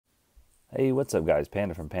Hey, what's up guys?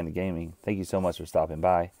 Panda from Panda Gaming. Thank you so much for stopping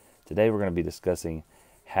by. Today we're going to be discussing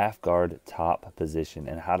half guard top position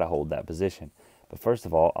and how to hold that position. But first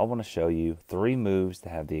of all, I want to show you 3 moves to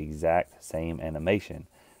have the exact same animation.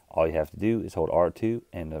 All you have to do is hold R2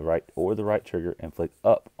 and the right trigger and flick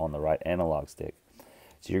up on the right analog stick.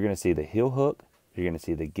 So you're going to see the heel hook, you're going to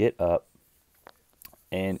see the get up,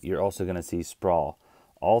 and you're also going to see sprawl.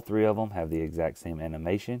 All 3 of them have the exact same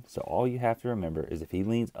animation. So all you have to remember is if he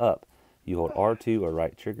leans up, you hold R2 or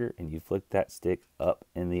right trigger and you flick that stick up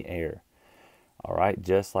in the air. Alright,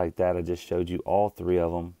 just like that, I just showed you all 3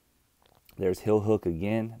 of them. There's heel hook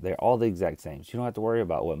again. They're all the exact same. So you don't have to worry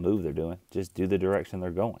about what move they're doing. Just do the direction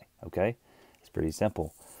they're going, okay? It's pretty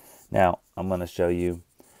simple. Now, I'm going to show you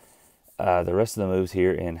the rest of the moves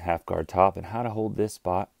here in half guard top and how to hold this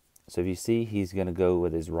spot. So if you see, he's going to go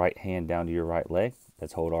with his right hand down to your right leg.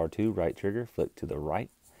 That's hold R2, right trigger, flick to the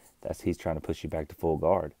right. He's trying to push you back to full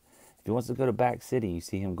guard. If he wants to go to back sitting, you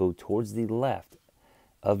see him go towards the left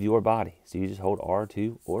of your body. So you just hold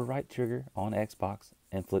R2 or right trigger on Xbox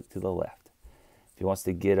and flick to the left. If he wants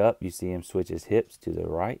to get up, you see him switch his hips to the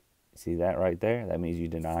right. See that right there? That means you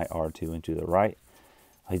deny R2 into the right.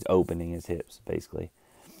 He's opening his hips, basically.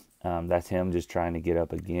 That's him just trying to get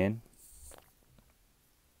up again.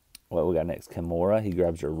 What we got next? Kimura. He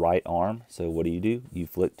grabs your right arm. So what do? You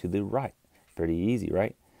flick to the right. Pretty easy,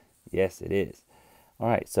 right? Yes, it is.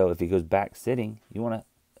 Alright, so if he goes back sitting, you want to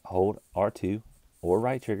hold R2 or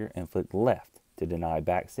right trigger and flick left to deny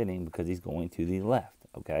back sitting because he's going to the left,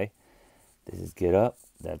 okay? This is get up,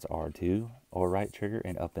 that's R2 or right trigger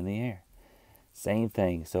and up in the air. Same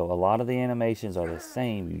thing, so a lot of the animations are the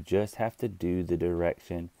same, you just have to do the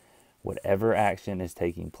direction. Whatever action is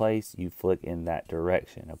taking place, you flick in that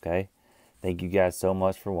direction, okay? Thank you guys so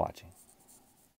much for watching.